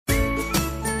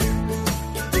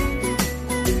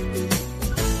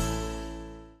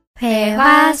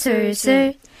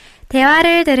회화술술.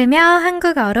 대화를 들으며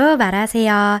한국어로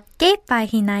말하세요. ¿Qué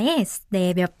página es?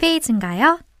 네, 몇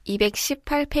페이지인가요?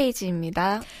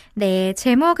 218페이지입니다. 네,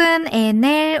 제목은 en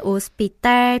el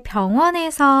hospital,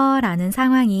 병원에서 라는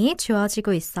상황이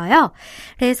주어지고 있어요.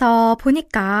 그래서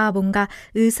보니까 뭔가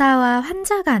의사와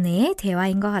환자 간의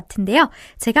대화인 것 같은데요.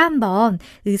 제가 한번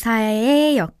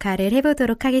의사의 역할을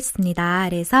해보도록 하겠습니다.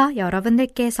 그래서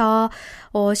여러분들께서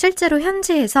실제로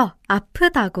현지에서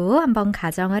아프다고 한번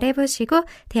가정을 해보시고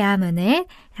대화문을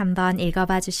한번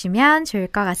읽어봐 주시면 좋을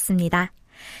것 같습니다.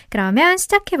 그러면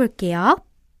시작해 볼게요.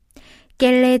 ¿Qué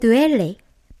le duele?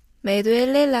 Me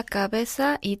duele la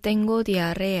cabeza y tengo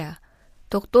diarrea.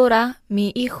 Doctora,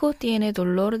 mi hijo tiene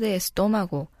dolor de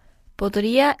estómago.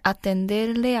 ¿Podría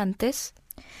atenderle antes?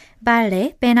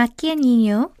 Vale, ven aquí,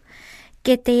 niño.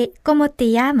 ¿Cómo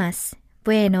te llamas?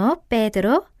 Bueno,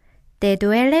 Pedro. ¿Te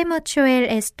duele mucho el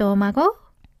estómago?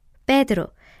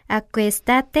 Pedro,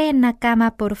 acuéstate en la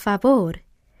cama, por favor.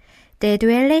 ¿Te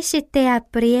duele si te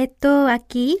aprieto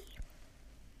aquí?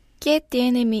 ¿Qué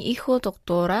tiene mi hijo,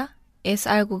 doctora? ¿Es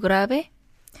algo grave?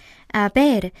 A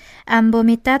ver, ¿han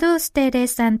vomitado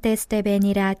ustedes antes de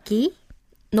venir aquí?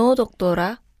 No,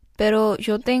 doctora, pero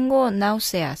yo tengo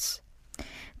náuseas.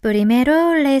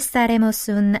 Primero les haremos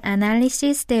un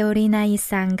análisis de orina y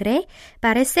sangre.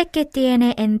 Parece que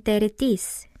tiene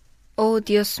enteritis. Oh,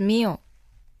 Dios mío.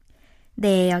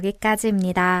 네,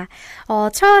 여기까지입니다.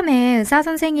 처음에 의사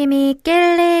선생님이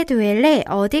깰레 두엘레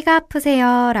어디가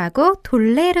아프세요? 라고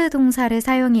돌레르 동사를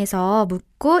사용해서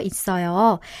묻고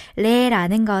있어요.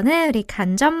 레라는 거는 우리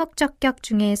간접 목적격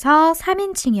중에서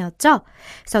 3인칭이었죠.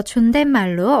 그래서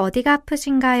존댓말로 어디가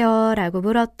아프신가요? 라고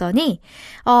물었더니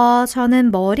저는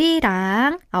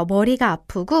머리가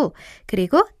아프고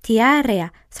그리고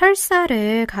디아레아,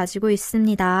 설사를 가지고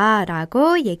있습니다.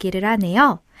 라고 얘기를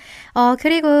하네요.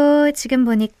 그리고 지금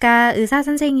보니까 의사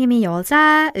선생님이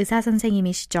여자 의사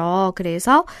선생님이시죠.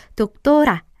 그래서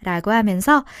독도라 라고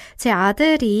하면서 제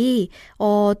아들이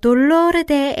dolor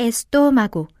de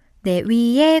estómago, 네,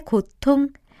 위의 고통,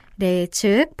 네,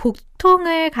 즉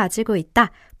복통을 가지고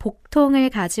있다. 복통을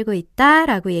가지고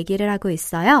있다라고 얘기를 하고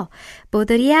있어요.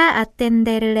 Podría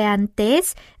atenderle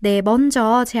antes? 네,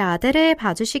 먼저 제 아들을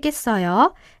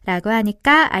봐주시겠어요? 라고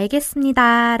하니까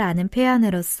알겠습니다 라는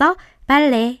표현으로서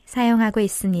빨래 사용하고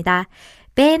있습니다.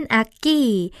 ven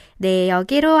aquí, 네,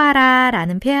 여기로 와라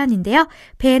라는 표현인데요.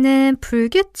 ven은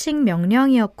불규칙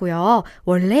명령이었고요.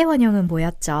 원래 원형은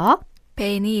뭐였죠?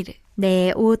 venir.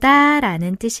 네, 오다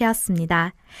라는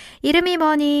뜻이었습니다. 이름이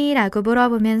뭐니? 라고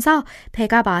물어보면서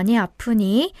배가 많이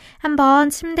아프니 한번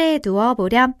침대에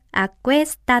누워보렴.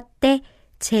 acuéstate.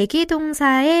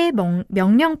 제기동사의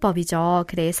명령법이죠.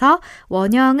 그래서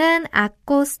원형은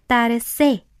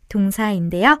acostarse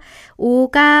동사인데요.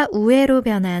 오가 우에로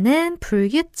변하는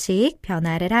불규칙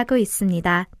변화를 하고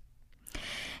있습니다.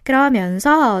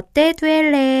 그러면서 te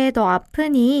duele, 너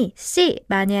아프니? si,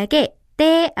 만약에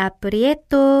te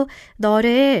aprieto,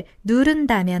 너를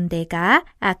누른다면 내가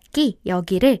aquí,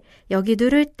 여기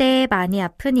누를 때 많이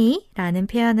아프니? 라는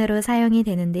표현으로 사용이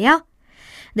되는데요.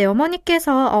 네,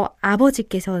 어머니께서,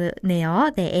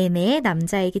 아버지께서네요. 네, M의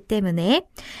남자이기 때문에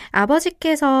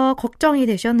아버지께서 걱정이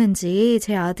되셨는지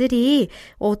제 아들이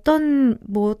어떤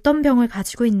병을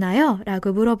가지고 있나요?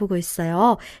 라고 물어보고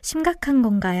있어요. 심각한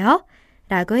건가요?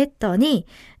 라고 했더니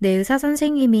네, 의사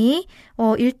선생님이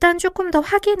일단 조금 더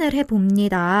확인을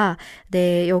해봅니다.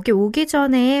 네, 여기 오기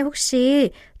전에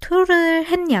혹시 토를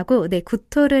했냐고, 네,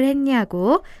 구토를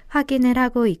했냐고 확인을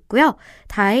하고 있고요.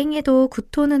 다행히도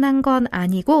구토는 한 건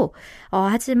아니고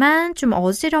하지만 좀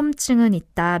어지럼증은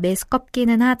있다,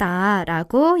 메스껍기는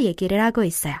하다라고 얘기를 하고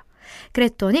있어요.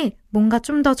 그랬더니 뭔가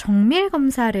좀 더 정밀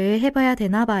검사를 해봐야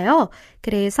되나 봐요.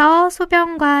 그래서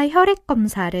소변과 혈액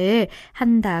검사를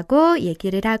한다고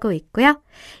얘기를 하고 있고요.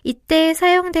 이때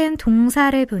사용된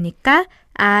동사를 보니까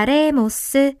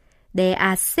아레모스, 네,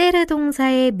 아세르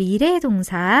동사의 미래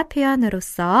동사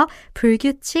표현으로서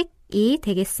불규칙이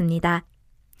되겠습니다.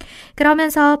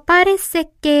 그러면서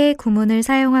파레세께 구문을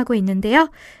사용하고 있는데요.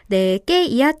 네, 꽤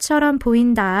이하처럼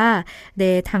보인다.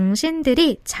 네,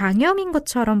 당신들이 장염인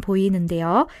것처럼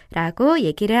보이는데요. 라고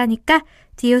얘기를 하니까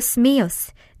Dios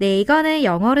míos. 네, 이거는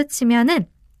영어로 치면은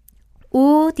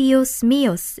O Dios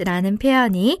míos 라는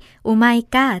표현이 Oh my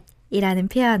God 이라는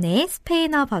표현의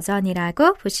스페인어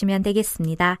버전이라고 보시면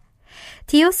되겠습니다.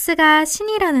 디오스가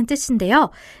신이라는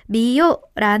뜻인데요.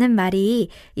 미요라는 말이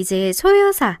이제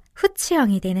소유사,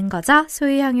 후치형이 되는 거죠.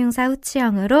 소유형용사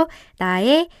후치형으로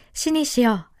나의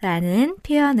신이시여 라는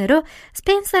표현으로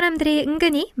스페인 사람들이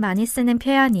은근히 많이 쓰는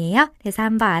표현이에요. 그래서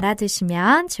한번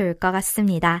알아두시면 좋을 것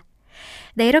같습니다.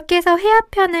 네, 이렇게 해서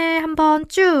회화편을 한번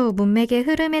쭉 문맥의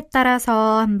흐름에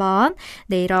따라서 한번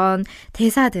이런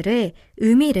대사들의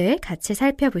의미를 같이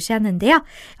살펴보셨는데요.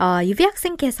 유비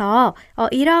학생께서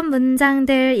이런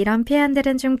문장들, 이런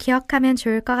표현들은 좀 기억하면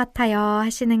좋을 것 같아요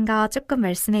하시는 거 조금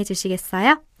말씀해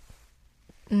주시겠어요?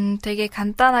 되게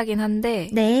간단하긴 한데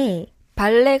네.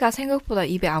 발레가 생각보다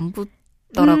입에 안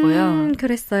붙더라고요.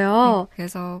 그랬어요. 네,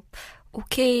 그래서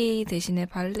오케이 대신에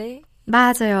발레?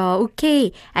 맞아요.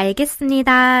 오케이,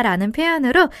 알겠습니다 라는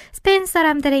표현으로 스페인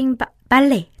사람들은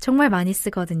발레 정말 많이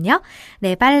쓰거든요.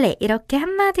 네, 발레 이렇게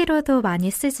한마디로도 많이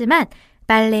쓰지만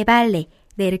발레 네,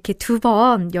 이렇게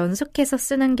 2번 연속해서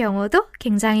쓰는 경우도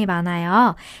굉장히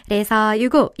많아요. 그래서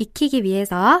이거 익히기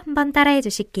위해서 한번 따라해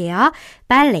주실게요.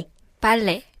 발레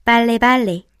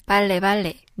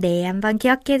네, 한번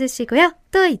기억해 주시고요.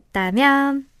 또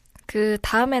있다면 그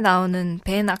다음에 나오는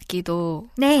벤 악기도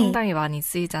네. 상당히 많이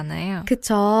쓰이잖아요.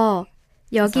 그쵸.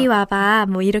 여기 와봐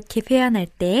뭐 이렇게 표현할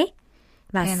때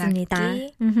맞습니다.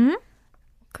 벤 악기.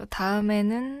 그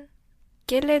다음에는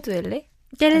깰레두엘레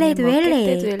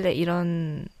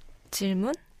이런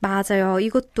질문? 맞아요.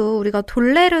 이것도 우리가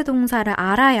돌레르 동사를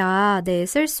알아야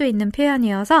쓸 수 있는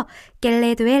표현이어서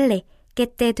깰레두엘레,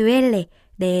 깨떼두엘레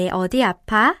네, 어디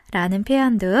아파? 라는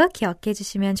표현도 기억해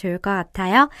주시면 좋을 것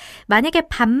같아요. 만약에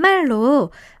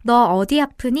반말로 너 어디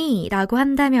아프니? 라고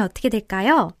한다면 어떻게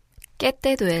될까요?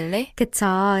 깨떼두엘레? 그쵸.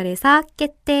 그래서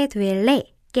깨떼두엘레,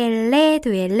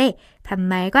 깰레두엘레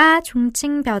반말과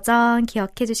종칭 벼정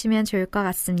기억해 주시면 좋을 것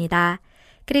같습니다.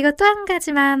 그리고 또 한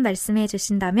가지만 말씀해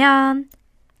주신다면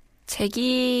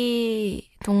제기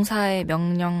동사의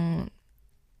명령이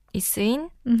쓰인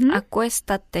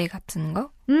아쿠에스타떼 같은 거?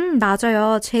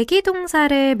 맞아요.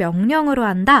 제기동사를 명령으로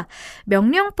한다.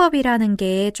 명령법이라는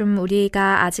게 좀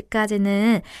우리가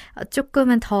아직까지는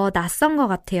조금은 더 낯선 것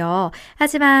같아요.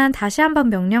 하지만 다시 한번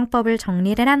명령법을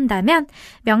정리를 한다면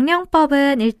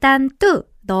명령법은 일단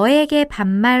너에게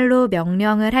반말로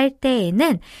명령을 할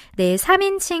때에는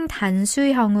 3인칭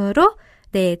단수형으로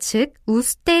즉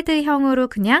우스테드형으로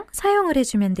그냥 사용을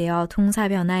해주면 돼요. 동사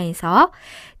변화에서.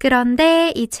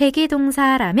 그런데 이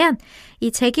제기동사라면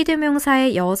이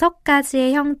제기대명사의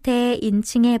 6가지의 형태의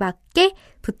인칭에 맞게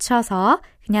붙여서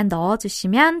그냥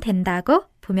넣어주시면 된다고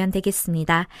보면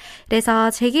되겠습니다. 그래서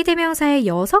제기대명사의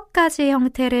 6가지의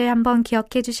형태를 한번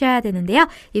기억해 주셔야 되는데요.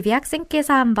 유비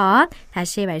학생께서 한번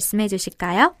다시 말씀해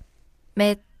주실까요?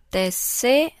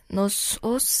 메테세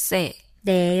노스오세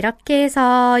네, 이렇게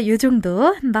해서 이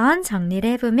정도 한번 정리를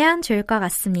해보면 좋을 것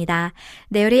같습니다.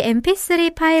 네, 우리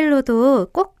mp3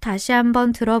 파일로도 꼭 다시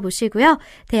한번 들어보시고요.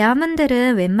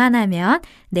 대화문들은 웬만하면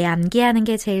암기하는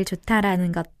게 제일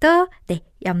좋다라는 것도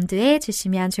염두에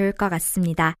주시면 좋을 것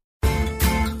같습니다.